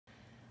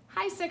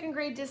Hi, second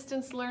grade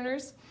distance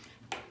learners.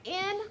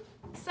 In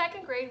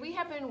second grade, we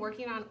have been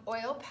working on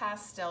oil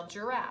pastel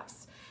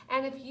giraffes.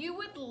 And if you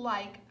would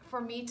like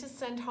for me to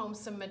send home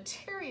some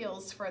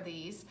materials for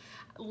these,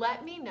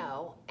 let me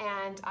know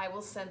and I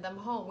will send them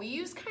home. We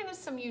use kind of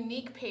some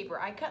unique paper.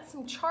 I cut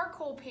some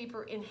charcoal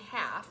paper in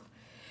half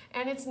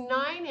and it's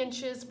 9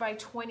 inches by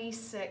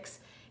 26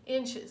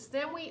 inches.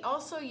 Then we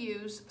also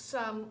use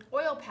some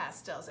oil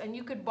pastels, and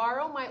you could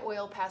borrow my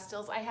oil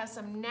pastels. I have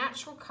some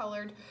natural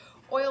colored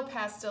oil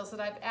pastels that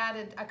I've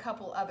added a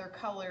couple other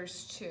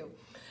colors to.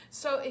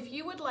 So if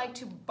you would like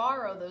to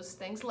borrow those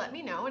things, let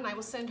me know and I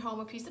will send home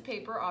a piece of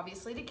paper,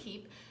 obviously to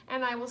keep,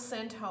 and I will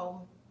send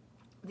home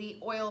the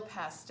oil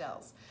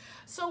pastels.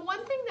 So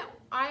one thing that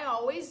I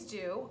always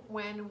do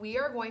when we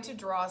are going to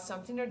draw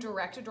something or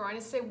direct a drawing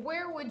is say,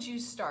 where would you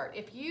start?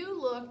 If you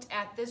looked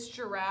at this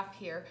giraffe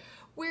here,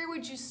 where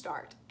would you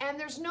start? And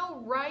there's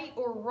no right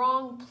or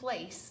wrong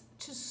place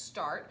to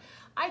start.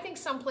 I think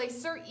some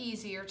places are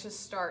easier to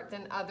start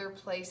than other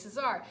places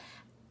are.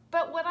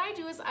 But what I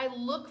do is I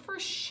look for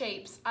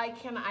shapes I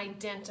can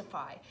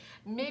identify.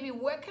 Maybe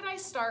what could I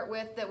start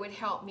with that would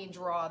help me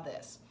draw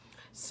this?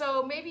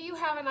 So maybe you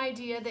have an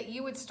idea that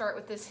you would start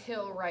with this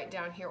hill right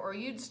down here, or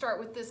you'd start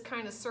with this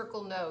kind of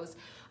circle nose.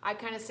 I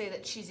kind of say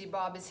that Cheesy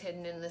Bob is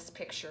hidden in this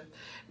picture.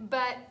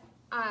 But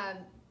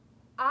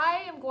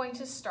I am going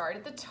to start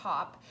at the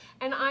top,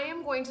 and I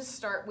am going to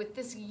start with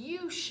this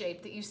U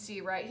shape that you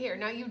see right here.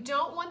 Now you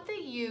don't want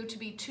the U to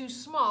be too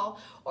small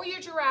or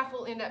your giraffe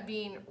will end up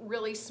being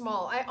really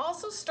small. I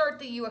also start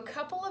the U a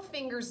couple of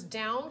fingers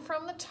down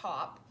from the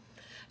top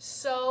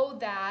so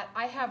that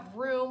I have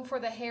room for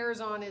the hairs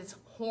on his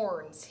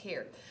horns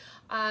here.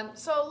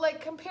 So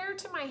like compared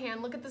to my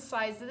hand, look at the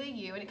size of the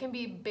U, and it can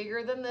be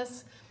bigger than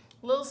this,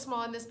 a little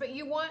smaller than this, but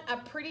you want a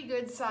pretty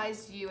good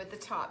sized U at the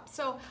top.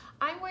 So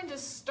I'm going to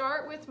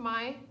start with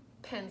my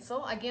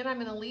pencil. Again, I'm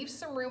going to leave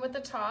some room at the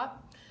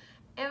top,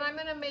 and I'm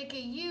going to make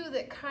a U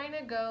that kind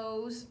of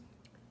goes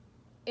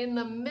in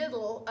the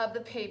middle of the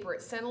paper.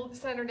 It's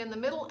centered in the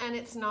middle and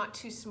it's not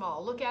too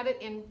small. Look at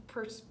it in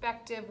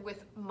perspective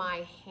with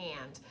my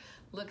hand.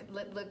 Look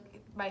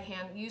my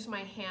hand, use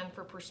my hand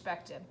for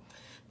perspective.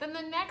 Then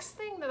the next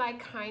thing that I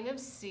kind of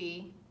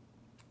see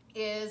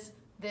is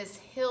this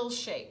hill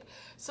shape.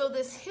 So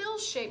this hill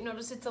shape,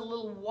 notice it's a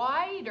little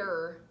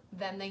wider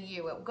than the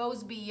U. It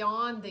goes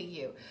beyond the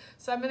U.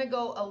 So I'm going to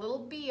go a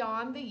little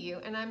beyond the U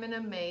and I'm going to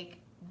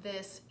make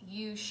this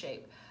U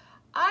shape.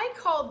 I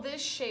call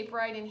this shape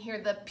right in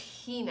here the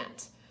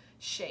peanut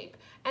shape.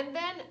 And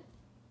then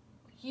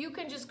you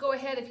can just go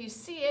ahead if you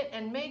see it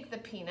and make the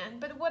peanut.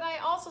 But what I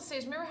also say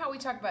is, remember how we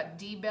talk about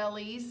D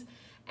bellies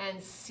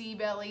and C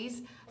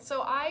bellies?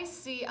 So I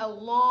see a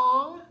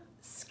long,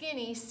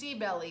 skinny C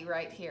belly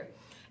right here.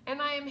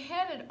 And I am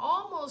headed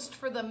almost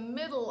for the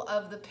middle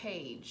of the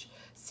page.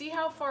 See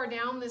how far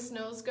down this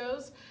nose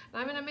goes?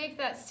 And I'm going to make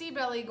that C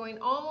belly going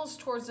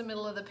almost towards the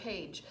middle of the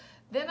page.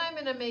 Then I'm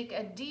going to make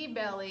a D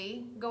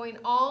belly going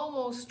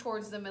almost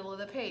towards the middle of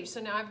the page.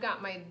 So now I've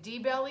got my D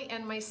belly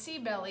and my C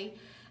belly,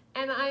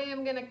 and I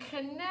am going to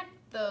connect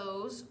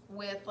those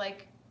with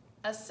like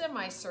a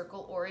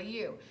semicircle or a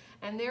U.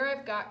 And there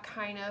I've got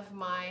kind of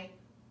my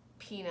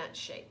peanut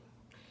shape.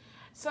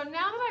 So now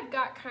that I've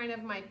got kind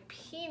of my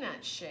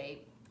peanut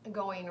shape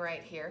going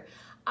right here,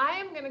 I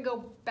am going to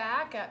go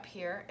back up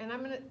here and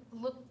I'm going to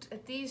look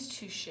at these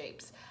two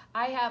shapes.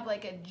 I have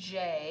like a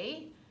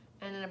J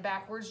and then a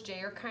backwards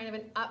J, or kind of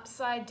an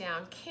upside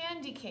down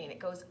candy cane. It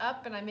goes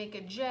up and I make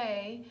a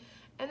J,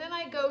 and then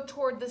I go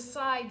toward the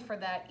side for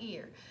that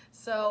ear.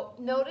 So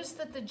notice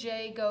that the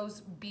J goes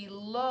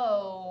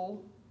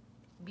below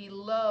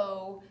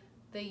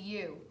the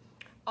U.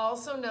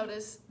 Also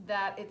notice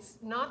that it's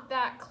not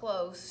that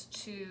close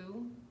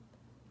to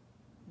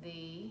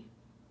the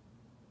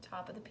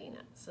top of the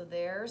peanut. So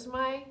there's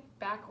my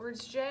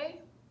backwards J,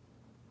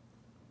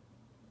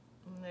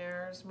 and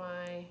there's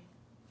my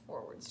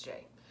forwards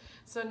J.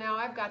 So now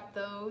I've got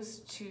those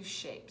two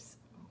shapes,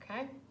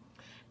 okay?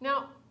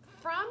 Now,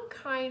 from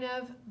kind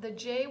of the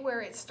J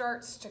where it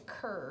starts to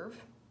curve,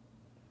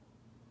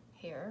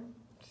 here,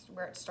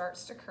 where it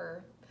starts to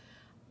curve,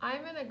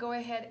 I'm gonna go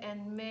ahead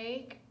and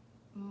make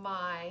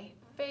my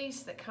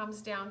face that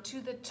comes down to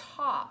the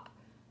top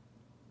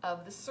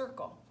of the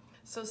circle.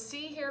 So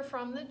see here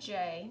from the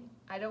J,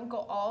 I don't go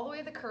all the way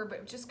to the curve,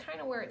 but just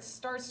kind of where it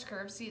starts to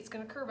curve. See, it's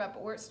gonna curve up,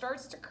 but where it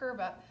starts to curve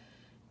up,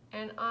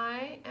 and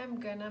I am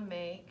gonna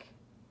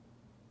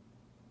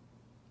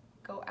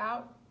go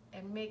out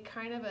and make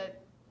kind of a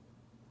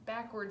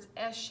backwards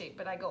S shape,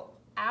 but I go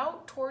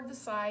out toward the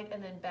side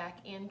and then back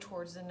in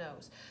towards the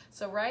nose.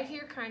 So right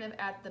here, kind of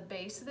at the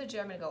base of the J,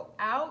 I'm gonna go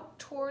out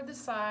toward the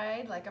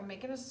side like I'm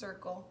making a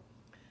circle,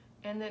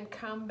 and then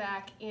come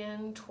back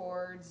in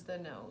towards the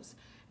nose.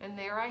 And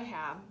there I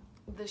have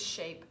the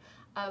shape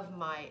of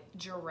my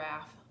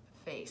giraffe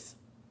face.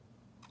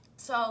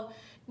 So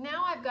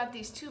now I've got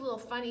these two little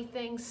funny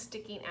things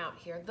sticking out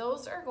here.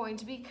 Those are going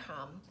to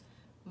become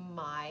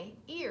my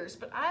ears,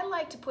 but I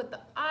like to put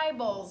the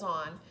eyeballs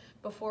on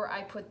before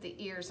I put the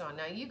ears on.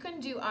 Now you can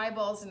do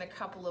eyeballs in a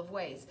couple of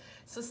ways.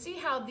 So see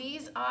how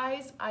these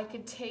eyes, I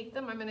could take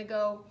them, I'm gonna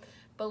go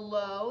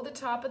below the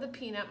top of the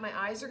peanut, my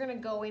eyes are gonna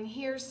go in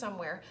here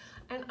somewhere,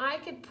 and I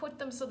could put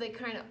them so they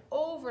kind of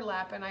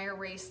overlap and I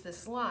erase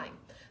this line.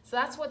 So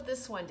that's what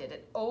this one did,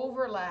 it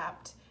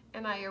overlapped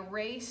and I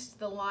erased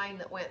the line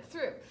that went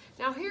through.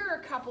 Now here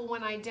are a couple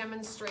when I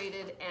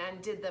demonstrated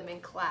and did them in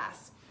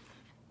class.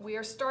 We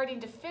are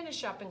starting to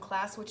finish up in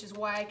class, which is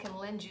why I can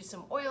lend you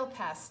some oil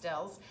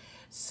pastels.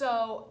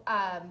 So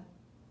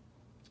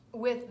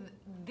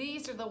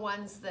these are the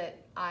ones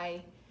that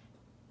I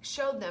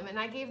showed them, and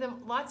I gave them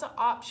lots of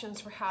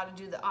options for how to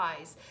do the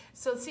eyes.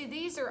 So see,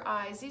 these are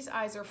eyes. These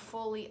eyes are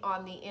fully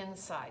on the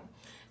inside.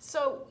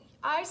 So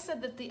I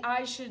said that the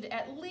eyes should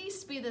at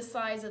least be the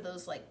size of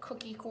those like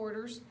cookie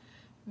quarters,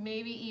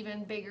 maybe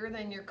even bigger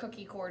than your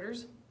cookie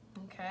quarters,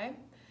 okay?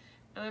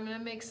 And I'm gonna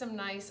make some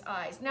nice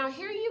eyes. Now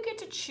here you get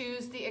to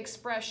choose the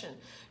expression.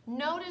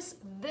 Notice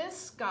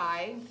this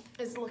guy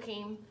is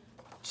looking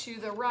to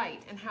the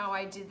right, and how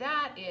I do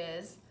that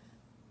is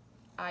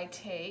I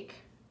take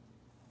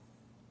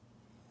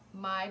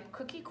my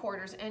cookie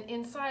quarters and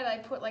inside I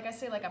put, like I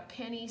say, like a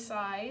penny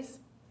size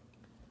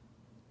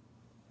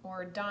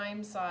or a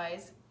dime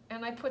size,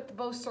 and I put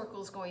both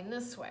circles going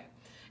this way.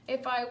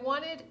 If I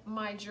wanted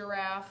my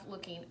giraffe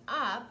looking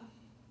up,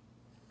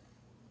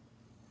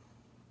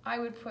 I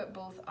would put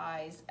both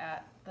eyes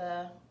at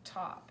the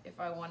top. If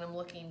I want them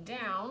looking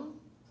down,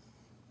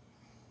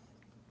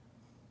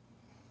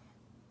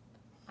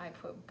 I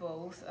put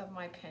both of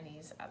my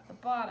pennies at the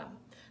bottom.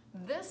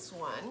 This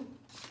one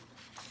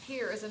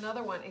here is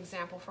another one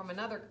example from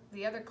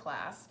the other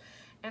class,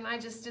 and I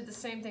just did the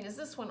same thing as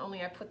this one,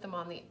 only I put them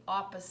on the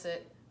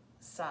opposite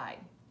side.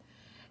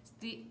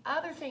 The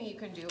other thing you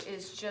can do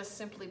is just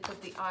simply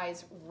put the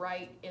eyes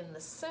right in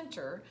the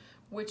center,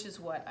 which is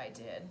what I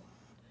did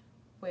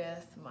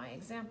with my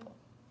example.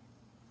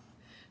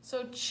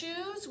 So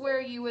choose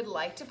where you would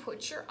like to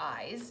put your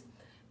eyes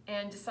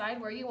and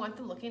decide where you want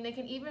them looking. They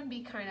can even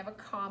be kind of a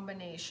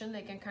combination.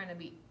 They can kind of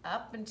be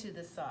up and to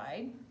the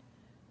side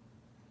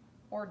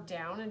or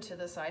down and to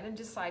the side, and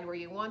decide where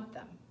you want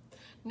them.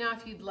 Now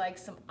if you'd like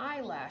some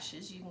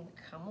eyelashes, you can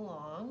come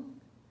along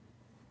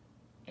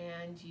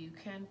and you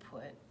can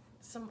put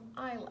some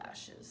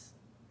eyelashes.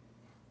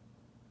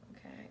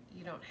 Okay,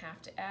 you don't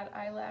have to add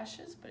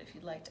eyelashes, but if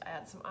you'd like to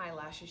add some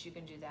eyelashes, you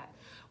can do that.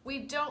 We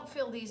don't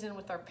fill these in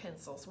with our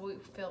pencils. We'll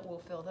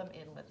fill them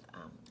in with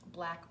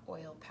black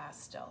oil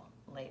pastel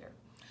later.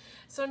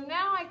 So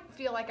now I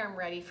feel like I'm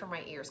ready for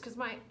my ears, because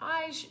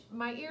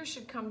my ears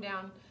should come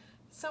down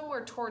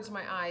somewhere towards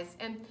my eyes,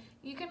 and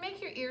you can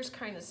make your ears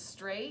kind of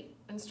straight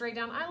and straight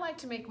down. I like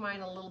to make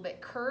mine a little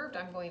bit curved.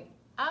 I'm going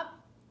up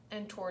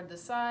and toward the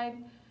side,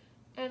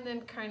 and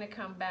then kind of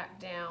come back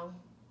down.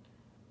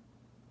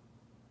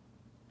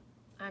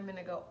 I'm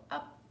gonna go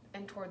up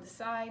and toward the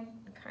side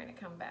and kind of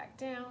come back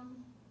down.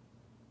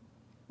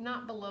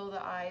 Not below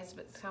the eyes,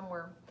 but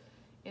somewhere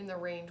in the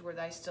range where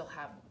I still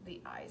have the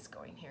eyes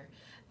going here.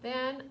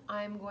 Then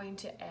I'm going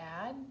to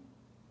add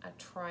a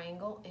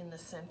triangle in the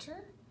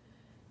center,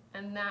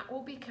 and that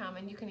will become,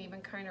 and you can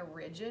even kind of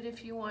ridge it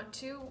if you want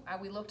to.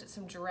 We looked at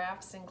some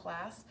giraffes in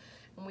class,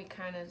 and we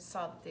kind of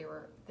saw that they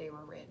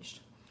were ridged.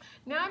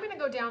 Now I'm going to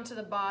go down to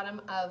the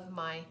bottom of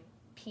my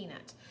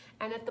peanut,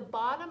 and at the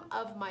bottom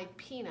of my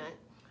peanut,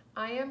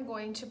 I am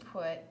going to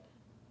put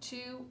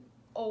two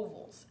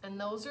ovals, and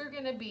those are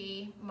going to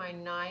be my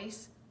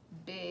nice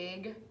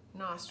big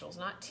nostrils,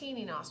 not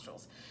teeny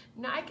nostrils.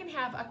 Now I can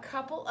have a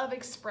couple of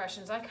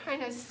expressions. I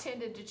kind of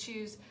tended to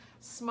choose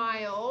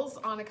smiles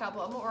on a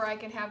couple of them, or I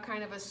can have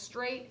kind of a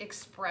straight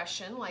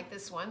expression like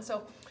this one.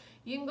 So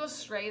you can go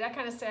straight. I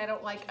kind of say I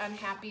don't like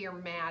unhappy or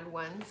mad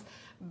ones,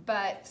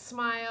 but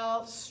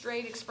smile,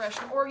 straight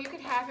expression, or you could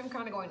have him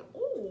kind of going,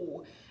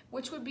 ooh,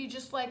 which would be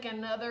just like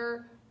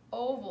another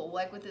oval,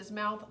 like with his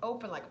mouth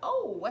open, like,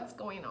 oh, what's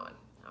going on?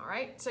 All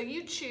right, so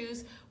you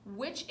choose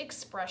which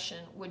expression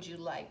would you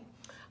like.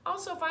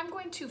 Also, if I'm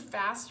going too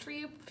fast for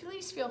you,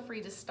 please feel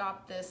free to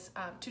stop this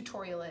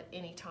tutorial at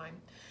any time.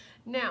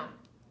 Now,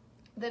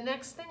 the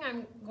next thing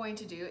I'm going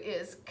to do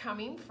is,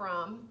 coming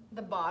from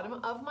the bottom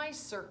of my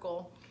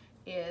circle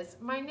is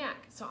my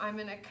neck. So I'm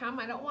gonna come,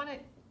 I don't want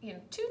it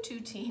too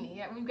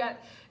teeny. We've got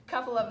a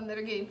couple of them that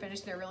are getting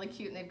finished, they're really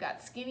cute, and they've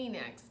got skinny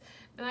necks.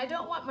 And I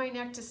don't want my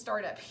neck to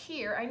start up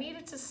here. I need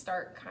it to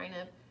start kind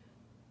of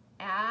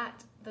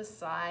at the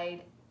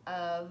side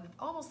of,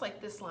 almost like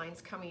this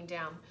line's coming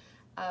down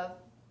of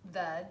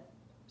the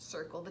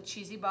circle, the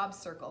Cheesy Bob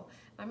circle.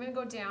 I'm gonna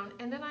go down,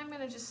 and then I'm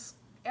gonna just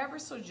ever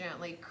so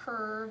gently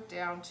curve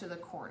down to the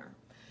corner.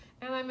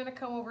 And I'm gonna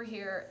come over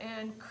here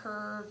and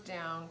curve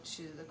down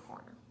to the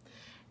corner.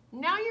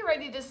 Now you're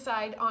ready to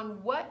decide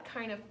on what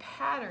kind of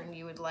pattern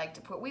you would like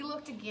to put. We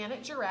looked again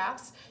at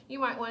giraffes. You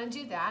might want to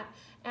do that,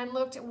 and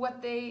looked at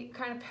what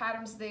kind of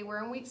patterns they were,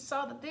 and we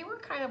saw that they were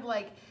kind of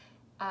like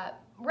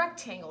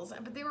rectangles,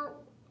 but they were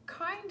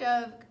kind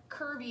of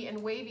curvy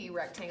and wavy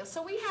rectangles.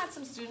 So we had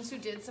some students who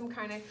did some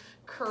kind of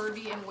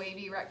curvy and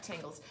wavy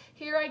rectangles.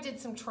 Here I did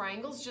some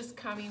triangles just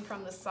coming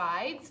from the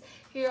sides.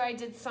 Here I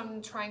did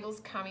some triangles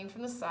coming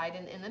from the side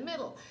and in the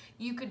middle.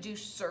 You could do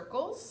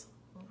circles.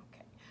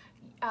 Okay.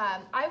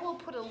 I will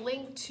put a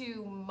link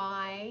to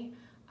my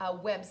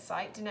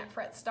website,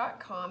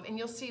 DanetteFretz.com, and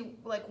you'll see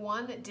like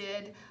one that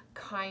did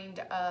kind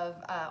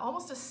of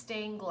almost a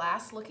stained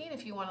glass looking,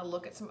 if you want to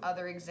look at some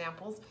other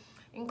examples.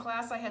 In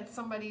class, I had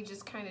somebody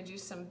just kind of do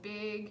some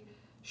big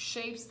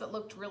shapes that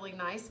looked really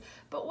nice.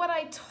 But what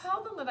I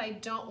tell them that I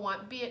don't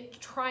want, be it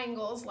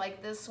triangles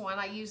like this one,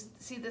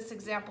 see this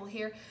example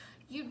here,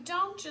 you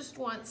don't just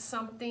want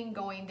something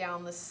going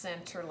down the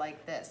center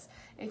like this.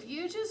 If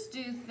you just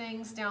do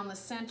things down the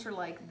center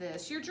like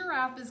this, your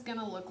giraffe is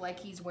gonna look like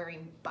he's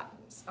wearing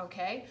buttons,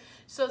 okay?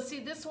 So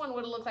see, this one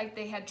would look like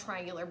they had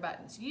triangular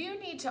buttons. You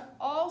need to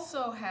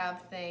also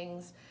have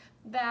things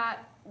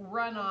that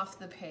run off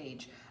the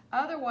page.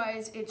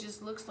 Otherwise, it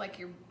just looks like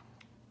your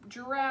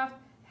giraffe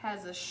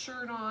has a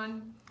shirt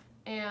on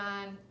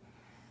and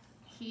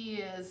he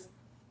is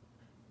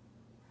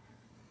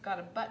got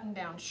a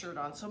button-down shirt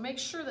on. So make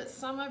sure that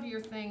some of your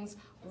things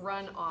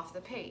run off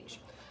the page.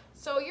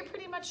 So you're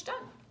pretty much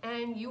done.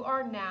 And you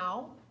are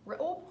now,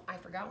 oh, I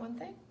forgot one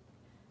thing.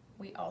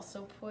 We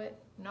also put,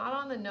 not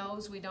on the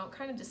nose, we don't,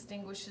 kind of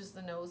distinguishes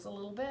the nose a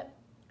little bit,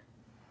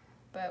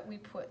 but we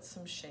put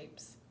some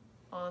shapes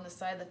on the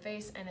side of the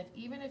face, and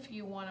even if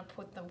you want to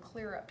put them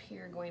clear up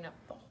here going up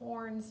the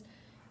horns,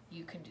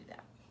 you can do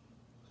that.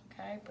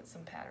 Okay, put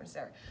some patterns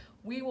there.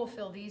 We will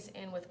fill these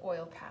in with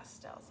oil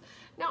pastels.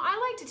 Now I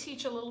like to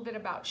teach a little bit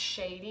about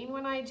shading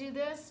when I do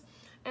this,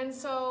 and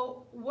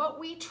so what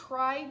we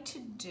tried to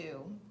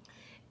do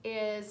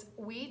is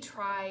we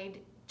tried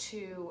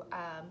to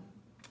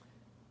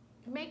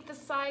make the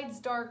sides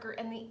darker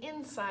and the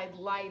inside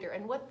lighter,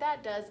 and what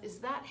that does is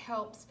that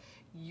helps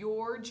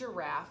your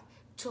giraffe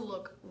to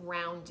look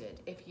rounded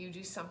if you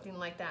do something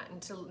like that,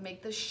 and to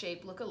make the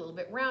shape look a little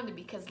bit rounded,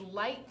 because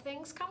light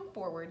things come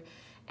forward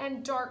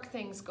and dark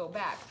things go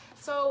back.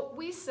 So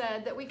we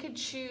said that we could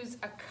choose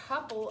a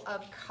couple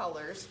of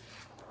colors,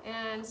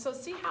 and so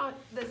see how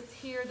this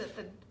here, that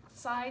the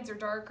sides are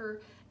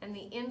darker and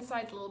the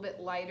inside's a little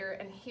bit lighter,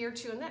 and here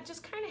too, and that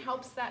just kind of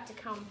helps that to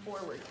come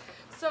forward.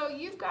 So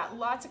you've got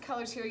lots of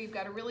colors here. You've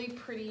got a really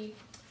pretty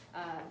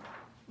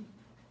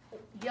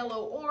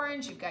yellow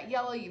orange, you've got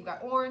yellow, you've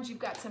got orange, you've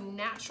got some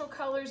natural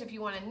colors if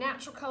you want a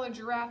natural color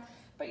giraffe,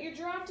 but your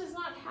giraffe does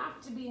not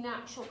have to be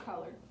natural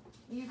colored.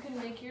 You can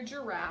make your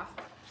giraffe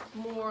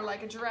more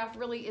like a giraffe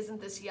really isn't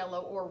this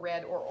yellow or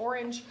red or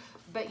orange,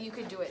 but you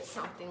could do it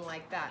something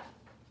like that.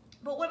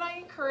 But what I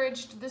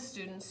encouraged the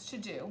students to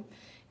do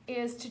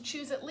is to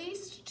choose at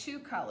least 2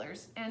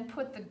 colors and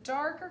put the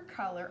darker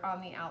color on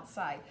the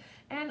outside.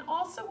 And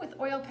also with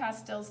oil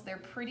pastels, they're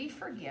pretty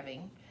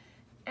forgiving.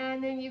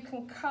 And then you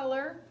can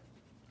color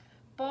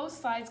both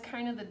sides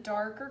kind of the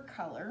darker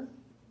color.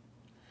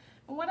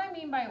 And what I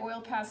mean by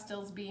oil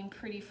pastels being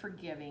pretty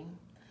forgiving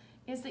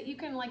is that you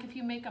can, like if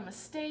you make a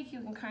mistake, you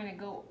can kind of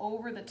go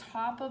over the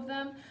top of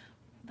them.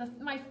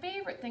 My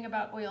favorite thing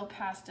about oil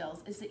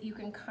pastels is that you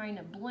can kind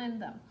of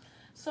blend them.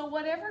 So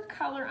whatever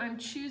color I'm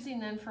choosing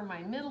then for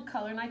my middle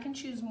color, and I can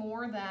choose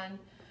more than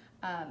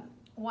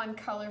one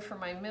color for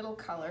my middle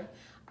color,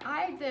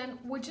 I then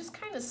would just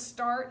kind of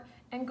start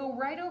and go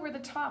right over the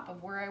top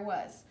of where I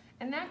was.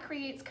 And that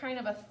creates kind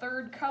of a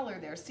third color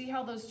there. See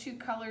how those 2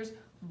 colors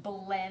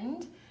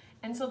blend?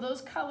 And so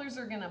those colors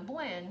are gonna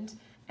blend,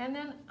 and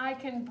then I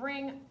can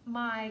bring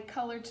my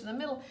color to the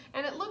middle,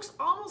 and it looks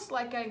almost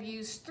like I've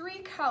used 3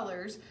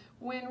 colors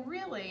when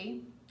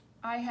really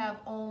I have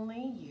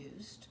only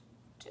used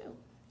 2.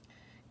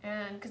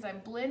 And because I'm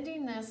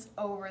blending this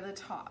over the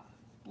top,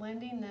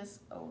 blending this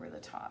over the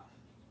top.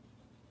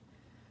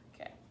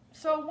 Okay,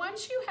 so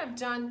once you have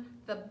done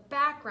the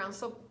background,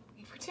 so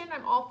pretend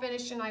I'm all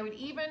finished, and I would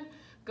even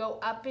go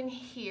up in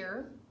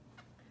here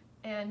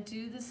and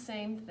do the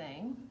same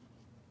thing.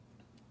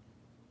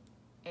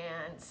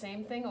 And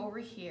same thing over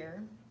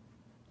here,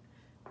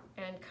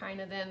 and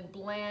kind of then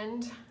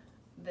blend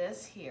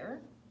this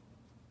here.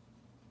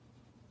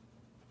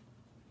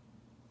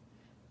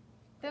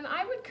 Then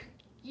I would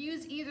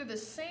use either the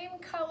same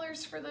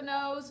colors for the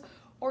nose,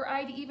 or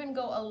I'd even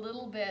go a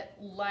little bit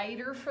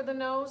lighter for the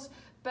nose,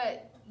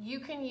 but you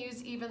can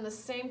use even the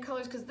same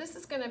colors, because this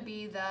is going to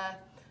be the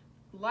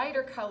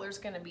lighter color is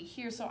going to be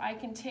here, so I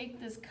can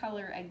take this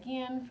color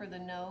again for the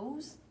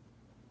nose.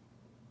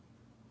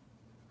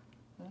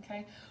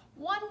 Okay,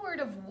 one word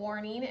of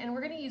warning, and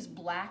we're going to use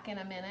black in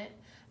a minute,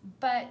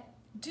 but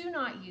do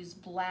not use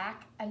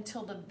black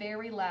until the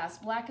very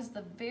last. Black is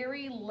the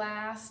very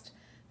last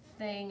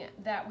thing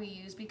that we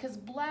use, because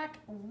black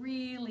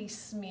really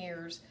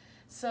smears.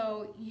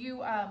 So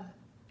you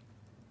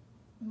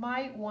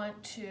might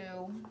want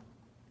to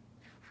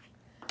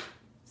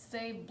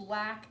save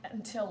black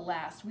until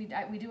last. We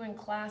do in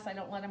class, I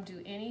don't let them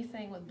do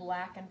anything with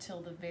black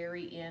until the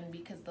very end,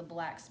 because the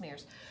black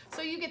smears.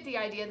 So you get the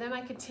idea. Then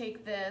I could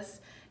take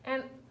this,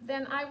 and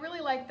then I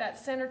really like that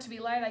center to be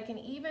light. I can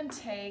even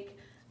take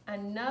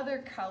another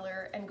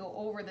color and go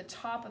over the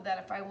top of that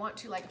if I want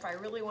to. Like if I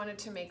really wanted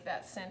to make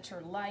that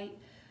center light,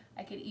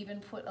 I could even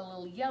put a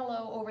little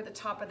yellow over the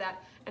top of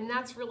that, and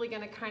that's really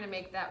going to kind of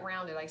make that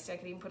rounded. Like I said, I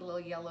could even put a little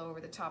yellow over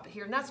the top of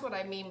here, and that's what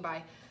I mean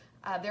by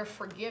they're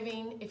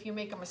forgiving. If you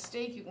make a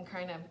mistake, you can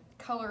kind of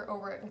color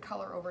over it and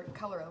color over it and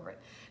color over it.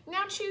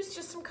 Now choose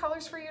just some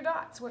colors for your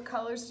dots. What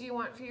colors do you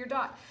want for your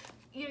dot?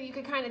 You know, you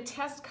could kind of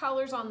test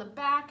colors on the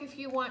back if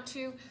you want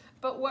to,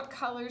 but what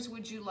colors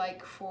would you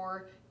like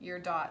for your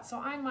dot? So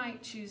I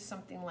might choose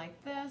something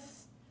like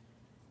this,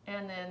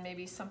 and then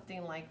maybe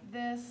something like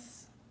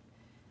this,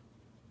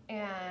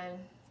 and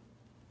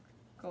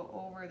go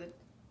over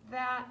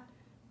that,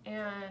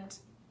 and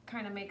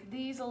kind of make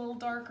these a little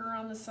darker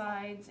on the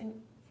sides. And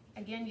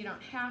again, you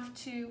don't have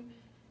to.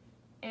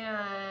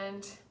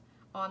 And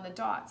on the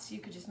dots, you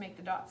could just make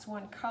the dots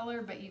one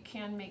color, but you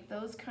can make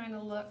those kind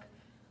of look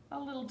a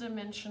little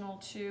dimensional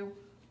too,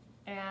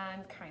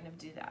 and kind of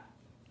do that.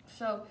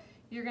 So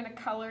you're going to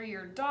color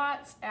your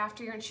dots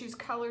after you're going to choose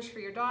colors for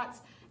your dots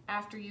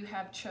after you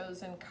have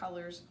chosen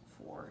colors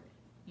for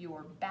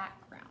your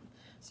background.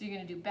 So you're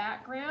going to do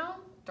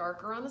background,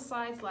 darker on the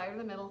sides, lighter in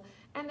the middle,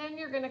 and then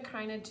you're going to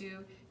kind of do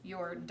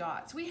your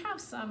dots. We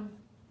have some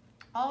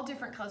all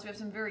different colors. We have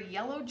some very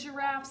yellow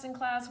giraffes in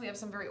class. We have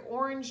some very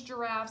orange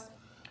giraffes.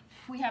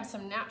 We have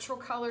some natural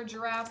color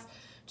giraffes.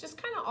 Just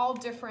kind of all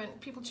different,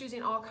 people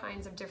choosing all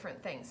kinds of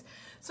different things.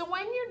 So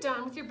when you're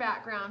done with your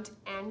background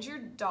and your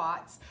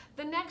dots,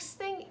 the next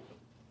thing,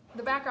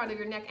 the background of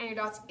your neck and your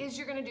dots, is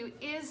you're going to do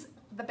is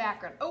the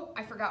background. Oh,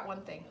 I forgot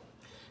one thing.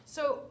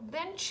 So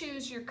then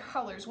choose your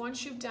colors.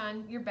 Once you've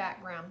done your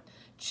background,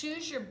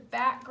 choose your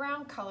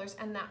background colors,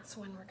 and that's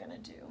when we're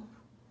going to do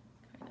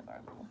kind of our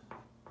little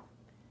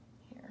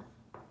here.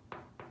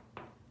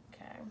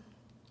 Okay.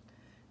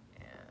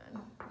 And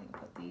we can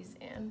put these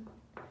in.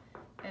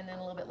 And then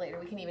a little bit later,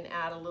 we can even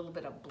add a little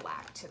bit of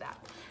black to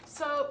that.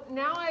 So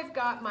now I've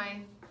got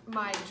my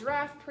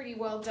giraffe pretty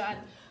well done.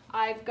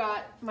 I've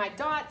got my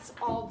dots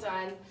all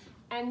done.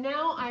 And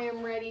now I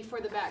am ready for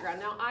the background.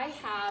 Now I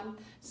have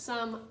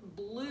some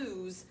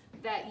blues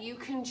that you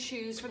can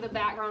choose for the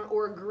background,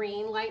 or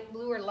green, light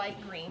blue or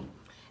light green.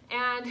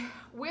 And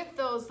with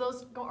those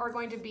are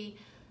going to be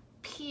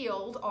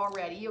peeled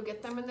already. You'll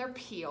get them and they're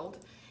peeled.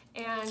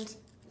 And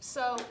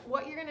so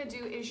what you're going to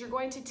do is you're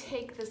going to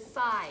take the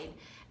side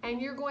and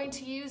you're going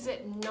to use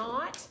it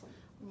not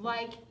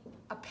like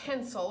a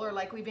pencil or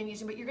like we've been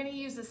using, but you're going to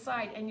use the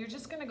side, and you're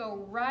just going to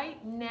go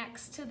right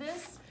next to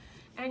this,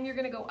 and you're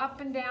going to go up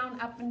and down,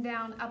 up and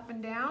down, up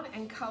and down,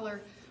 and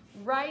color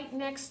right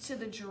next to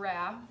the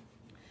giraffe.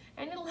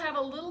 And it'll have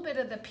a little bit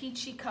of the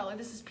peachy color.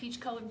 This is peach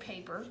colored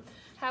paper.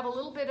 Have a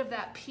little bit of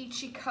that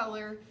peachy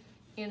color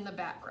in the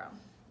background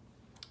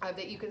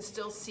that you can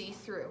still see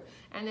through.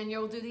 And then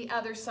you'll do the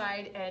other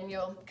side, and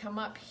you'll come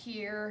up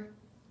here.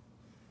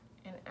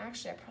 And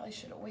actually, I probably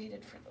should have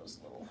waited for those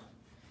little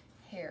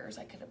hairs.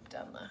 I could have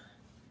done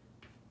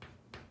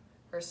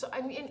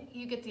I mean,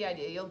 you get the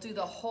idea. You'll do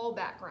the whole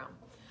background.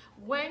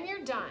 When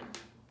you're done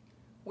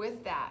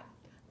with that,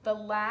 the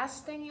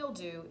last thing you'll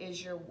do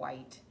is your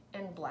white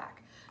and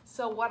black.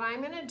 So what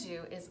I'm going to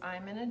do is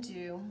I'm going to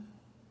do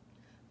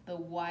the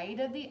white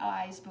of the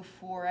eyes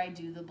before I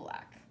do the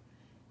black.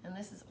 And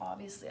this is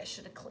obviously, I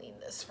should have cleaned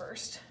this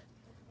first.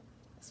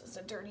 This was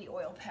a dirty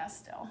oil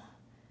pastel.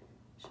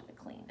 Should have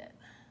cleaned it.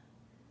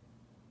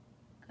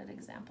 Good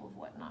example of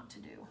what not to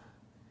do.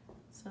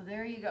 So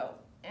there you go.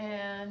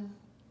 And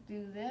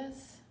do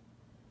this.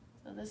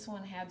 So this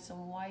one had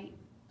some white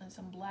and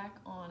some black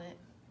on it.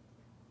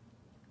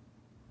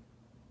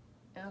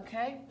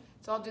 Okay,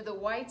 so I'll do the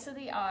whites of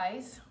the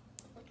eyes,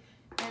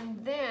 and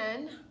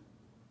then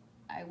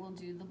I will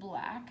do the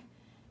black.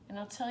 And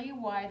I'll tell you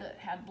why that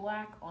had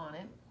black on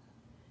it,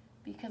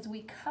 because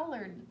we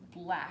colored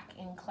black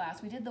in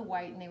class. We did the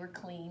white and they were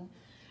clean.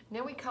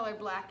 Now we colored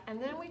black,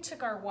 and then we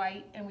took our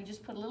white and we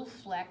just put a little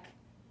fleck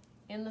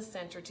in the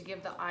center to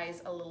give the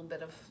eyes a little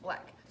bit of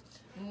fleck.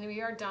 And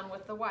we are done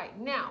with the white.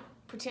 Now,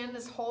 pretend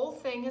this whole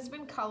thing has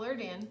been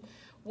colored in.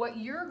 What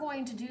you're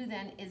going to do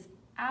then is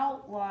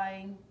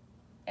outline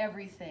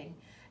everything.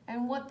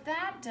 And what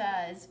that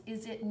does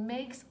is it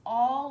makes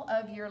all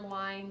of your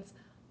lines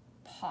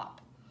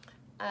pop.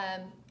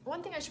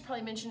 One thing I should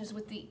probably mention is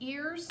with the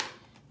ears,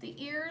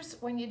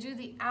 when you do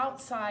the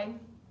outside,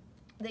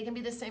 they can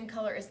be the same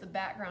color as the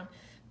background.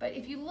 But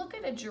if you look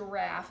at a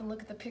giraffe and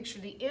look at the picture,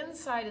 the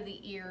inside of the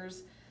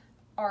ears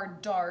are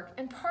dark.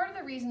 And part of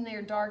the reason they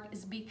are dark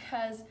is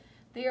because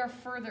they are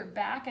further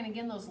back. And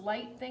again, those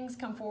light things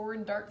come forward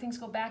and dark things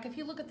go back. If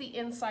you look at the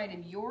inside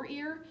of your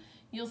ear,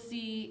 you'll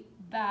see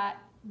that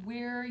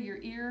where your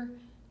ear,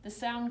 the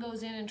sound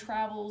goes in and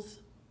travels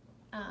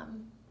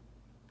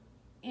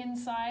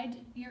inside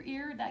your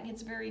ear, that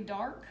gets very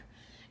dark.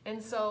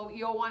 And so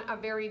you'll want a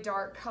very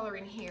dark color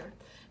in here.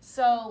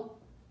 So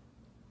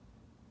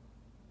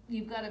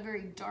you've got a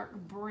very dark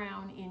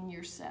brown in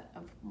your set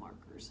of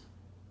markers.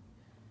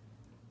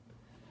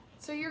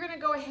 So you're going to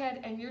go ahead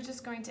and you're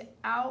just going to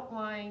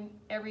outline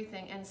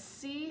everything and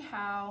see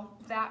how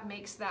that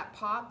makes that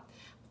pop.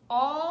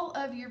 all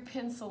of your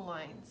pencil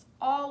lines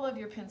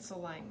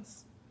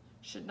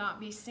should not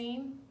be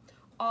seen.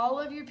 All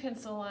of your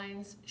pencil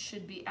lines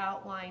should be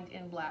outlined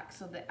in black.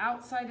 So the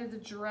outside of the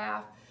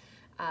giraffe,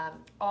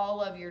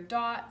 all of your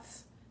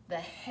dots, the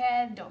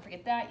head, don't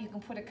forget that. You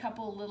can put a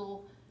couple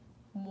little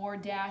more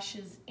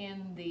dashes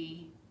in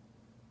the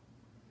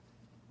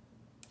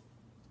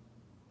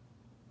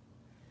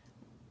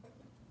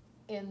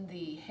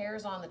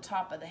hairs on the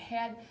top of the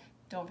head.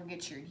 Don't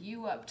forget your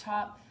U up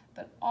top.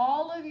 But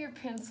all of your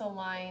pencil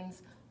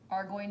lines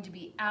are going to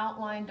be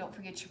outlined. Don't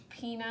forget your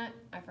peanut.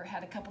 I've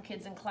had a couple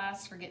kids in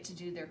class forget to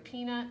do their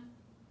peanut.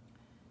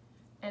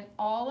 And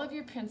all of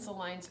your pencil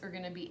lines are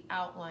going to be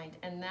outlined,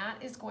 and that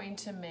is going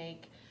to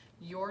make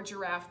your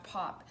giraffe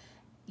pop.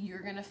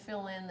 You're going to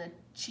fill in the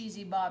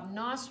Cheesy Bob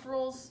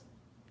nostrils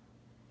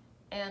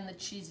and the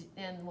cheesy,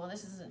 and well,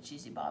 this isn't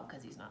Cheesy Bob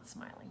because he's not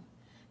smiling,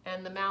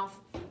 and the mouth.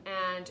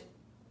 And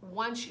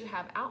once you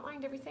have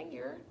outlined everything,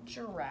 your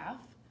giraffe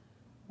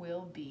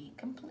will be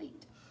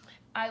complete.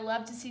 I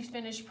love to see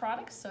finished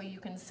products, so you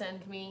can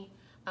send me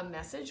a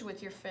message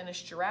with your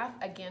finished giraffe.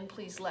 Again,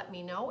 please let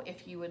me know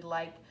if you would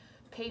like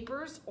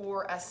papers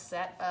or a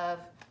set of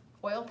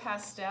oil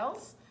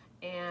pastels,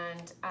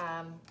 and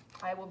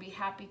I will be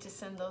happy to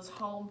send those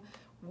home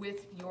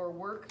with your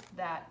work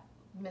that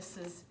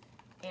Mrs.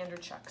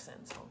 Anderchuk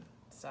sends home.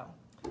 So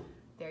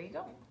there you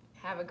go.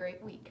 Have a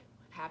great week.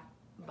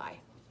 Bye.